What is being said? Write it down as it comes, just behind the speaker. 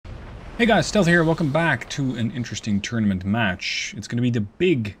Hey guys, Stealth here, welcome back to an interesting tournament match. It's going to be the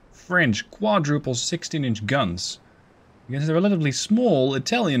big French quadruple 16-inch guns against the relatively small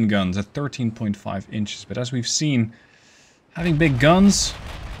Italian guns at 13.5 inches. But as we've seen, having big guns,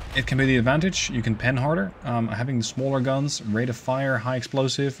 it can be the advantage. You can pen harder. Having the smaller guns, rate of fire, high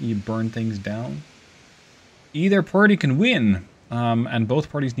explosive, you burn things down. Either party can win, and both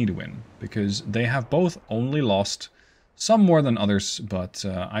parties need to win, because they have both only lost some more than others, but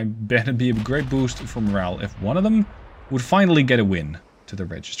I bet it'd be a great boost for morale if one of them would finally get a win to the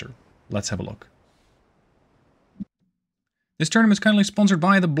register. Let's have a look. This tournament is kindly sponsored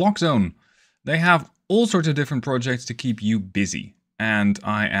by the Block Zone. They have all sorts of different projects to keep you busy, and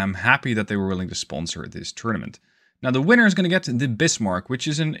I am happy that they were willing to sponsor this tournament. Now the winner is going to get the Bismarck, which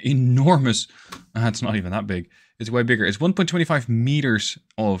is an enormous... it's not even that big. It's way bigger. It's 1.25 meters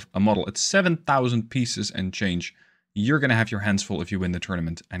of a model. It's 7,000 pieces and change. You're going to have your hands full if you win the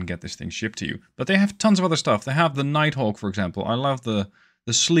tournament and get this thing shipped to you. But they have tons of other stuff. They have the Nighthawk, for example. I love the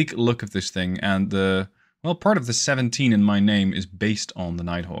sleek look of this thing. And well, part of the 17 in my name is based on the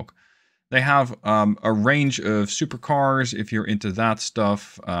Nighthawk. They have a range of supercars if you're into that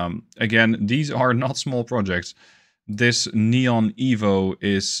stuff. Again, these are not small projects. This Neon Evo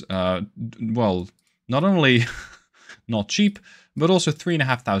is, well, not only not cheap, but also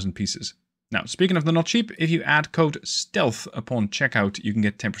 3,500 pieces. Now, speaking of the not cheap, if you add code STEALTH upon checkout, you can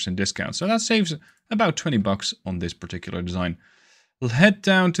get 10% discount. So that saves about 20 bucks on this particular design. Head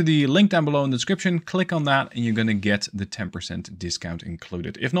down to the link down below in the description, click on that, and you're going to get the 10% discount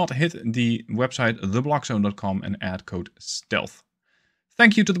included. If not, hit the website theblockzone.com and add code STEALTH.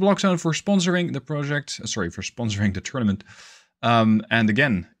 Thank you to the Block Zone for sponsoring the project, for sponsoring the tournament. And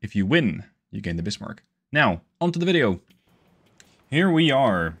again, if you win, you gain the Bismarck. Now, on to the video. Here we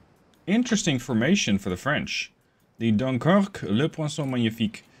are. Interesting formation for the French. The Dunkirk, Le Poisson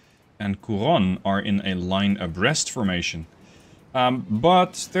Magnifique, and Couronne are in a line abreast formation.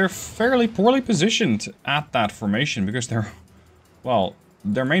 But they're fairly poorly positioned at that formation because they're, well,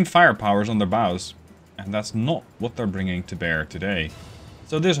 their main firepower is on their bows. And that's not what they're bringing to bear today.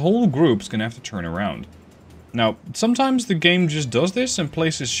 So this whole group's gonna have to turn around. Now, sometimes the game just does this and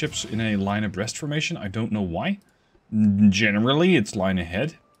places ships in a line abreast formation. I don't know why. Generally, it's line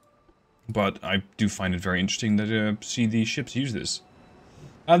ahead. But I do find it very interesting to see the ships use this.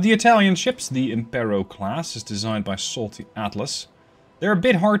 The Italian ships, the Impero class, is designed by Salty Atlas. They're a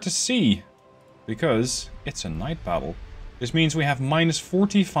bit hard to see, because it's a night battle. This means we have minus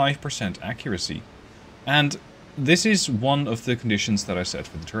 45% accuracy. And this is one of the conditions that I set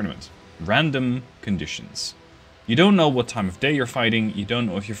for the tournament. Random conditions. You don't know what time of day you're fighting, you don't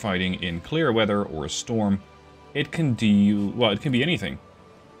know if you're fighting in clear weather or a storm. It can well, it can be anything.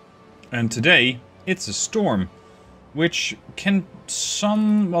 And today, it's a storm, which can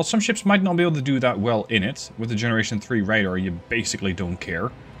some ships might not be able to do that well in it. With the Generation 3 radar, you basically don't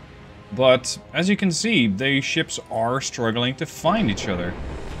care. But, as you can see, the ships are struggling to find each other.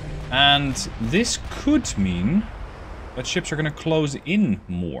 And this could mean that ships are going to close in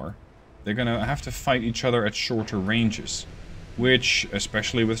more. They're going to have to fight each other at shorter ranges. Which,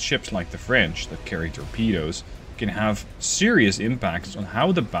 especially with ships like the French that carry torpedoes, can have serious impacts on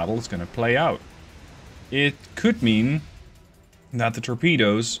how the battle is going to play out. It could mean that the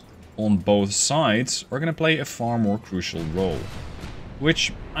torpedoes on both sides are going to play a far more crucial role.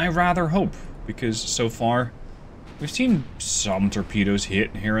 Which I rather hope, because so far we've seen some torpedoes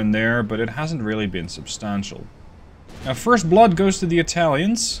hit here and there, but it hasn't really been substantial. Now, first blood goes to the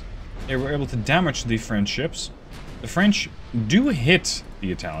Italians. They were able to damage the French ships. The French do hit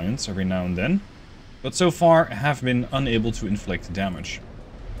the Italians every now and then, but so far have been unable to inflict damage.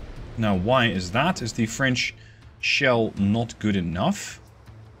 Now, why is that? Is the French shell not good enough?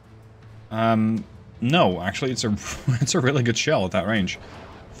 No, actually, it's a really good shell at that range.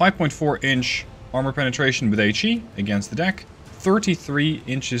 5.4 inch armor penetration with HE against the deck, 33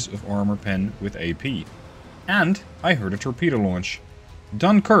 inches of armor pen with AP. And I heard a torpedo launch.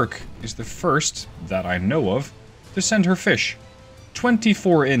 Dunkirk is the first that I know of to send her fish.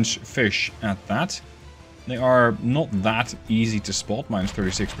 24-inch fish at that. They are not that easy to spot, minus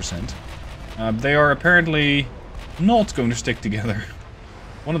 36%. They are apparently not going to stick together.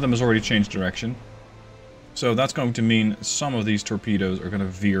 One of them has already changed direction. So that's going to mean some of these torpedoes are going to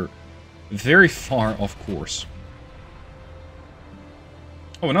veer very far off course.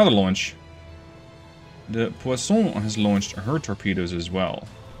 Oh, another launch. The Poisson has launched her torpedoes as well.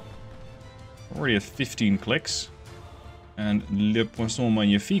 Already at 15 clicks. And Le Poisson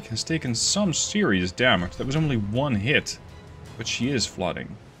Magnifique has taken some serious damage. That was only one hit, but she is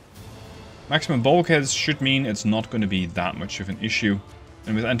flooding. Maximum bulkheads should mean it's not going to be that much of an issue.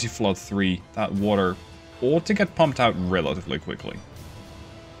 And with anti-flood 3, that water ought to get pumped out relatively quickly.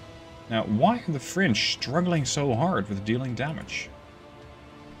 Now, why are the French struggling so hard with dealing damage?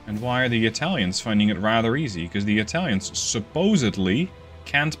 And why are the Italians finding it rather easy? Because the Italians supposedly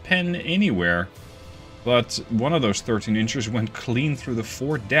can't pen anywhere. But one of those 13 inches went clean through the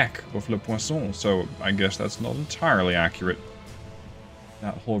foredeck of Le Poisson, so I guess that's not entirely accurate.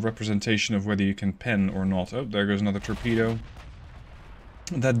 That whole representation of whether you can pen or not. Oh, there goes another torpedo.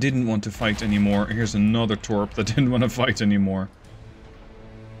 That didn't want to fight anymore. Here's another torp that didn't want to fight anymore.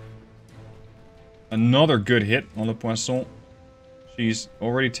 Another good hit on Le Poisson. She's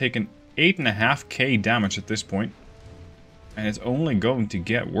already taken 8.5k damage at this point. And it's only going to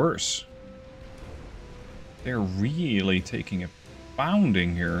get worse. They're really taking a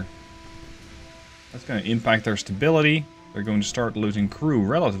pounding here. That's going to impact their stability. They're going to start losing crew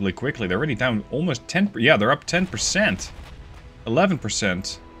relatively quickly. They're already down almost 10%. Yeah, they're up 10%.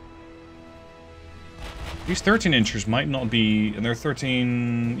 11%. These 13 inchers might not be, and they're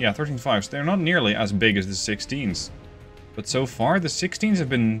 13, yeah, 13.5s. They're not nearly as big as the 16s. But so far, the 16s have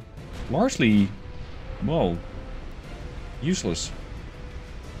been largely, well, useless.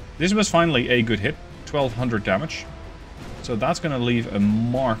 This was finally a good hit, 1200 damage. So that's going to leave a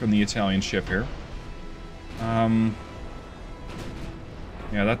mark on the Italian ship here.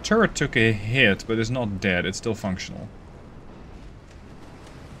 Yeah, that turret took a hit, but it's not dead. It's still functional.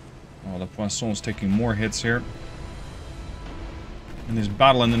 Oh, the Poisson's taking more hits here. In this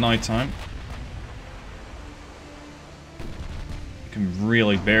battle in the nighttime. You can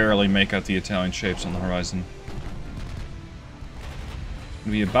really barely make out the Italian shapes on the horizon. It's going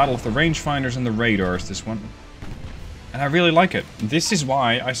to be a battle of the rangefinders and the radars, this one. And I really like it. This is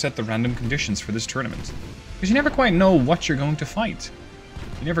why I set the random conditions for this tournament. Because you never quite know what you're going to fight.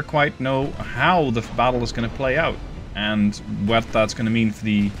 You never quite know how the battle is going to play out. And what that's going to mean for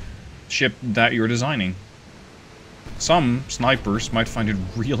the ship that you're designing. Some snipers might find it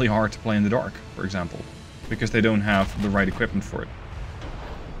really hard to play in the dark, for example. Because they don't have the right equipment for it.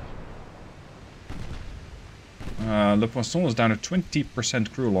 Le Poisson is down to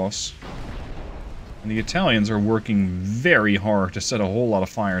 20% crew loss. And the Italians are working very hard to set a whole lot of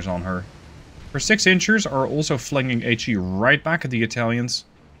fires on her. Her 6 inchers are also flinging HE right back at the Italians.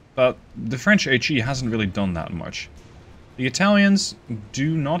 But the French HE hasn't really done that much. The Italians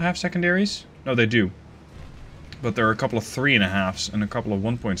do not have secondaries. No, they do. But there are a couple of 3.5s and a couple of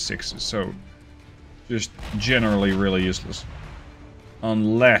 1.6s. So, just generally really useless.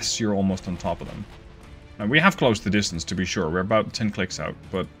 Unless you're almost on top of them. Now, we have closed the distance, to be sure. We're about 10 clicks out.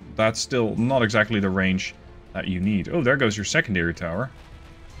 But that's still not exactly the range that you need. Oh, there goes your secondary tower.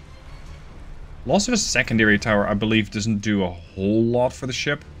 Loss of a secondary tower, I believe, doesn't do a whole lot for the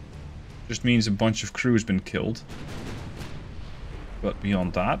ship. Just means a bunch of crew has been killed. But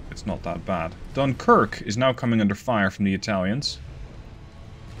beyond that, it's not that bad. Dunkirk is now coming under fire from the Italians.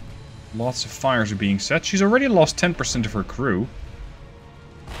 Lots of fires are being set. She's already lost 10% of her crew.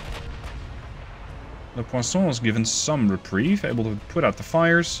 Le Poisson is given some reprieve, able to put out the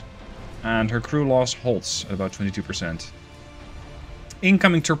fires. And her crew loss halts at about 22%.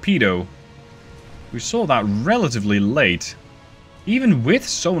 Incoming torpedo. We saw that relatively late. Even with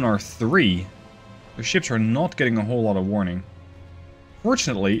Sonar 3, the ships are not getting a whole lot of warning.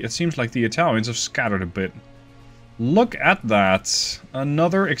 Fortunately, it seems like the Italians have scattered a bit. Look at that.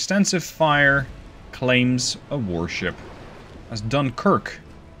 Another extensive fire claims a warship. As Dunkirk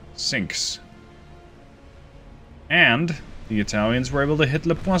sinks. And the Italians were able to hit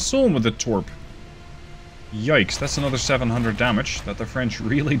Le Poisson with a torp. Yikes, that's another 700 damage that the French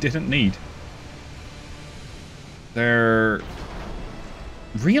really didn't need. They're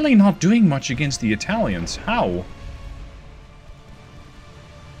really not doing much against the Italians. How?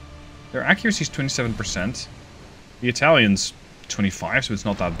 Their accuracy is 27%. The Italians, 25, so it's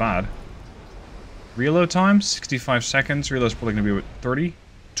not that bad. Reload time, 65 seconds. Reload's probably going to be, what, 30?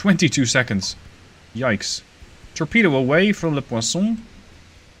 22 seconds. Yikes. Torpedo away from Le Poisson.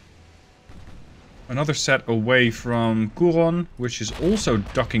 Another set away from Couronne, which is also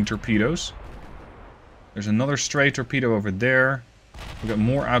ducking torpedoes. There's another stray torpedo over there. We've got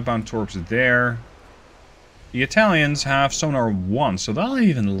more outbound torps there. The Italians have Sonar 1, so they'll have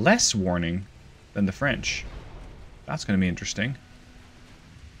even less warning than the French. That's going to be interesting.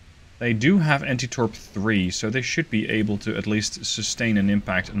 They do have anti-torp 3, so they should be able to at least sustain an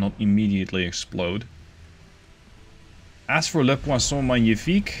impact and not immediately explode. As for Le Poisson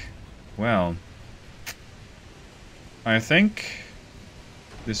Magnifique, well, I think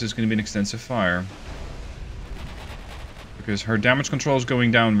this is going to be an extensive fire. Because her damage control is going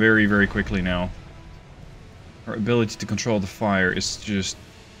down very, very quickly now. Her ability to control the fire is just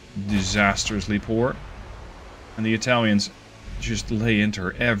disastrously poor. And the Italians just lay into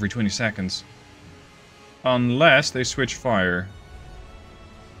her every 20 seconds. Unless they switch fire.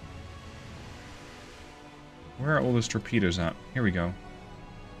 Where are all those torpedoes at? Here we go.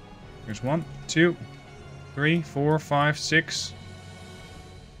 Here's 1, 2, 3, 4, 5, 6.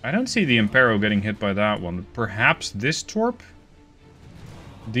 I don't see the Impero getting hit by that one. Perhaps this torp?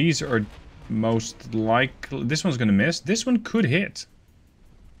 These are most likely... This one's going to miss. This one could hit.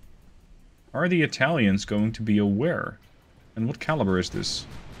 Are the Italians going to be aware? And what caliber is this?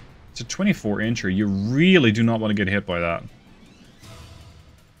 It's a 24-incher. You really do not want to get hit by that.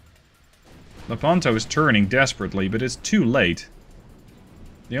 Lepanto is turning desperately, but it's too late.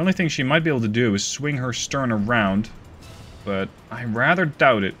 The only thing she might be able to do is swing her stern around, but I rather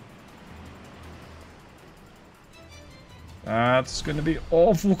doubt it. That's going to be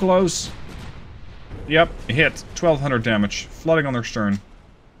awful close. Yep, hit. 1200 damage. Flooding on their stern.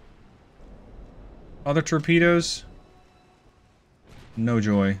 Other torpedoes? No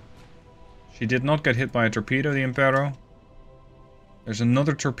joy. She did not get hit by a torpedo, the Impero. There's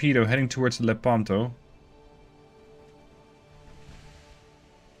another torpedo heading towards Lepanto.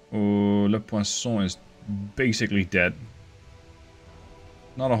 Oh, Le Poisson is basically dead.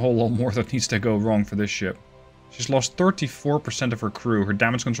 Not a whole lot more that needs to go wrong for this ship. She's lost 34% of her crew. Her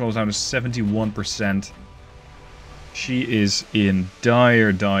damage control is down to 71%. She is in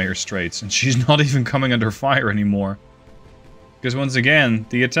dire, dire straits. And she's not even coming under fire anymore. Because once again,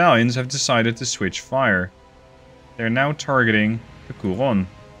 the Italians have decided to switch fire. They're now targeting the Couronne.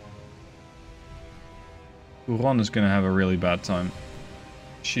 Couronne is going to have a really bad time.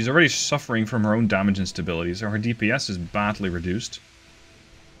 She's already suffering from her own damage instability, so her DPS is badly reduced.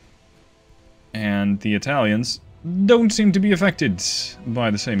 And the Italians don't seem to be affected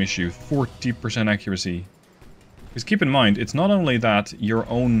by the same issue. 40% accuracy. Because keep in mind, it's not only that your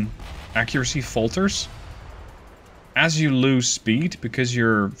own accuracy falters. As you lose speed, because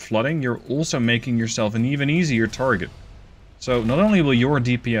you're flooding, you're also making yourself an even easier target. So not only will your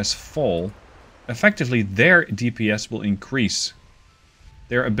DPS fall, effectively their DPS will increase.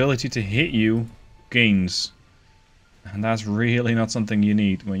 Their ability to hit you gains. And that's really not something you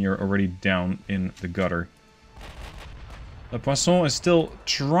need when you're already down in the gutter. Le Poisson is still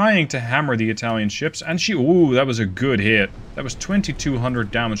trying to hammer the Italian ships, and she... Ooh, that was a good hit. That was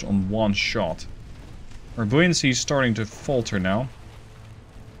 2200 damage on one shot. Her buoyancy is starting to falter now.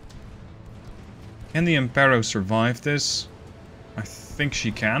 Can the Impero survive this? I think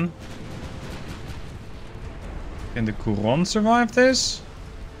she can. Can the Couronne survive this?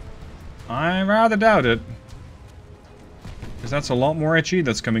 I rather doubt it. Because that's a lot more HE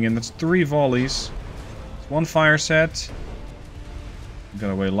that's coming in. That's 3 volleys. It's 1 fire set.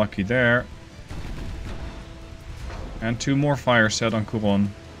 Got away lucky there. And 2 more fire set on Couronne.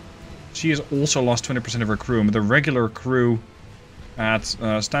 She has also lost 20% of her crew. And with a regular crew at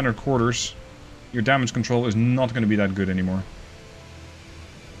standard quarters, your damage control is not going to be that good anymore.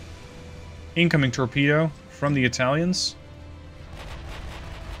 Incoming torpedo from the Italians.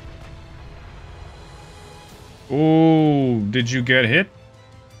 Oh, did you get hit?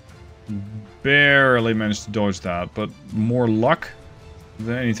 Barely managed to dodge that, but more luck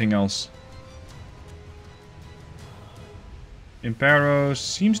than anything else. Impero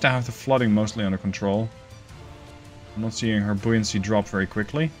seems to have the flooding mostly under control. I'm not seeing her buoyancy drop very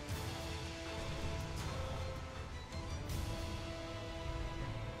quickly.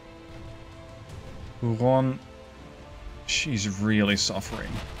 Couronne, she's really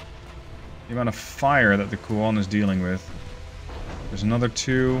suffering. The amount of fire that the Couronne is dealing with. There's another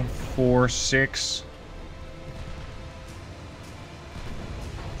 2, 4, 6.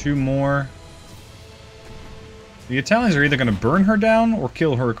 2 more. The Italians are either going to burn her down or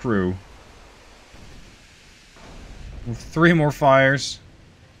kill her crew. With 3 more fires.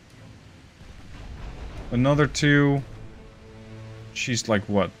 Another 2. She's like,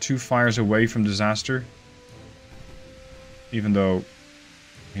 what, 2 fires away from disaster? Even though,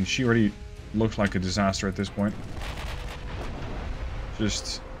 I mean, she already looks like a disaster at this point.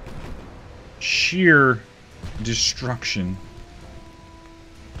 Just sheer destruction.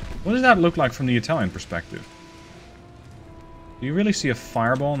 What does that look like from the Italian perspective? Do you really see a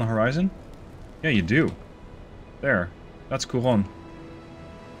fireball on the horizon? Yeah, you do. There. That's Couronne.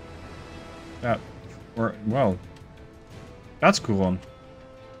 That... Or, well... That's Couronne.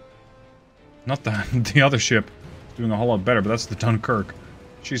 Not the other ship. Doing a whole lot better, but that's the Dunkirk.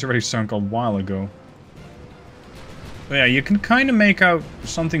 She's already sunk a while ago. But yeah, you can kind of make out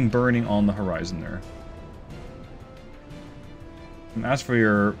something burning on the horizon there. And as for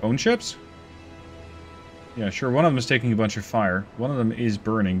your own ships, Yeah, sure, one of them is taking a bunch of fire. One of them is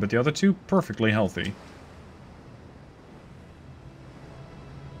burning, but the other two, perfectly healthy.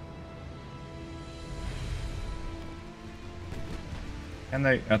 Can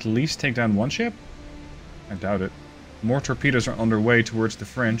they at least take down one ship? I doubt it. More torpedoes are underway towards the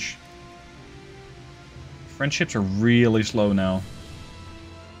French. French ships are really slow now.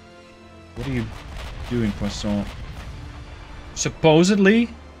 What are you doing, Poisson? Supposedly,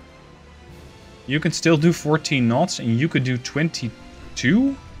 you can still do 14 knots and you could do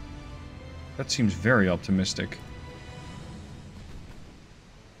 22? That seems very optimistic.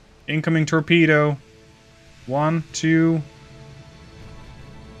 Incoming torpedo. 1, 2.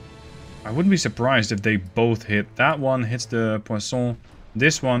 I wouldn't be surprised if they both hit. That one hits the Poisson.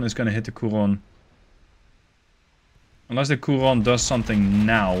 This one is going to hit the Couronne. Unless the Couronne does something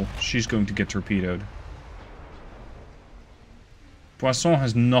now, she's going to get torpedoed. Poisson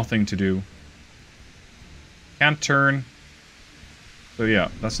has nothing to do. Can't turn. So yeah,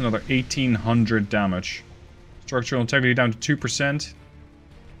 that's another 1800 damage. Structural integrity down to 2%.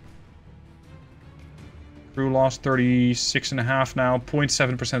 Crew loss 36.5 now,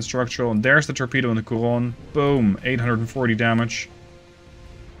 0.7% structural, and there's the torpedo in the Couronne. Boom, 840 damage.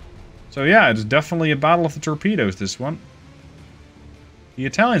 So yeah, it's definitely a battle of the torpedoes, this one. The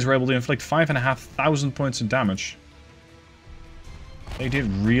Italians were able to inflict 5,500 points of damage. They did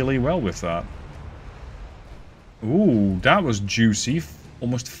really well with that. Ooh, that was juicy.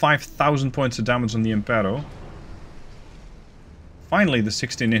 Almost 5,000 points of damage on the Impero. Finally, the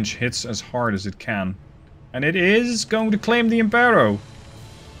 16-inch hits as hard as it can. And it is going to claim the Impero.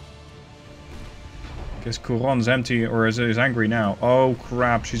 Guess Couronne's empty, or is angry now. Oh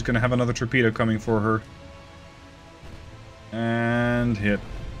crap, she's going to have another torpedo coming for her. And hit.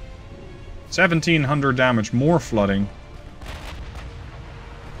 1,700 damage, more flooding.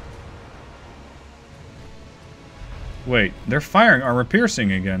 Wait, they're firing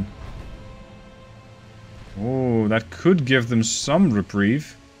armor-piercing again. Oh, that could give them some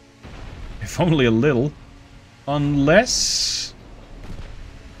reprieve. If only a little. Unless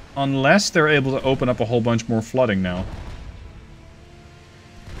they're able to open up a whole bunch more flooding now.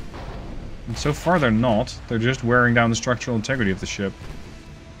 And so far they're not. They're just wearing down the structural integrity of the ship.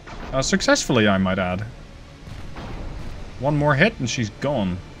 Successfully, I might add. One more hit and she's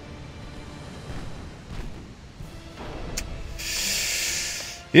gone.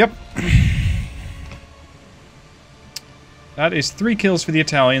 Yep. That is 3 kills for the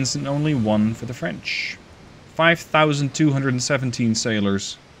Italians and only 1 for the French. 5,217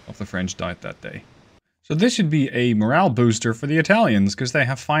 sailors of the French died that day. So this should be a morale booster for the Italians, because they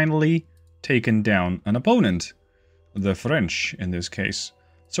have finally taken down an opponent. The French, in this case.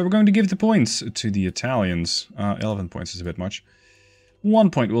 So we're going to give the points to the Italians. 11 points is a bit much. 1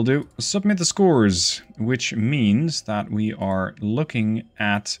 point will do. Submit the scores, which means that we are looking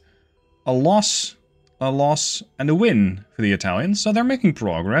at a loss, and a win for the Italians. So they're making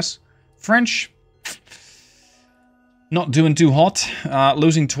progress. French, not doing too hot,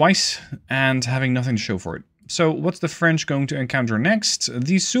 losing twice and having nothing to show for it. So what's the French going to encounter next?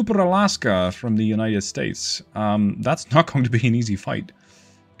 The Super Alaska from the United States. That's not going to be an easy fight,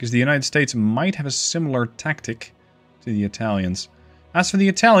 because the United States might have a similar tactic to the Italians. As for the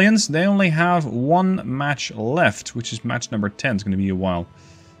Italians, they only have 1 match left, which is match number 10. It's going to be a while,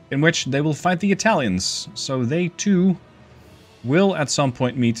 in which they will fight the Italians. So they too will at some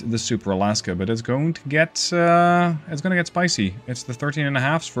point meet the Super Alaska, but it's going to get spicy. It's the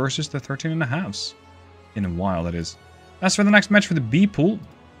 13.5s versus the 13.5s. In a while, that is. As for the next match for the B pool,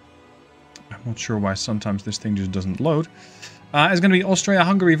 I'm not sure why sometimes this thing just doesn't load. It's going to be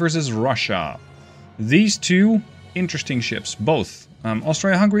Austria-Hungary versus Russia. These two interesting ships, both.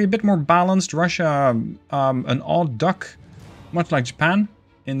 Austria-Hungary a bit more balanced. Russia, an odd duck, much like Japan,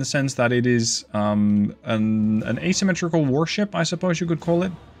 in the sense that it is an asymmetrical warship, I suppose you could call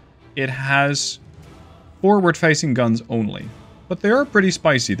it. It has forward-facing guns only, but they are pretty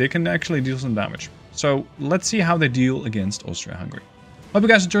spicy. They can actually deal some damage. So let's see how they deal against Austria-Hungary. Hope you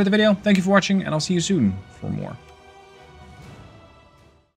guys enjoyed the video. Thank you for watching, and I'll see you soon for more.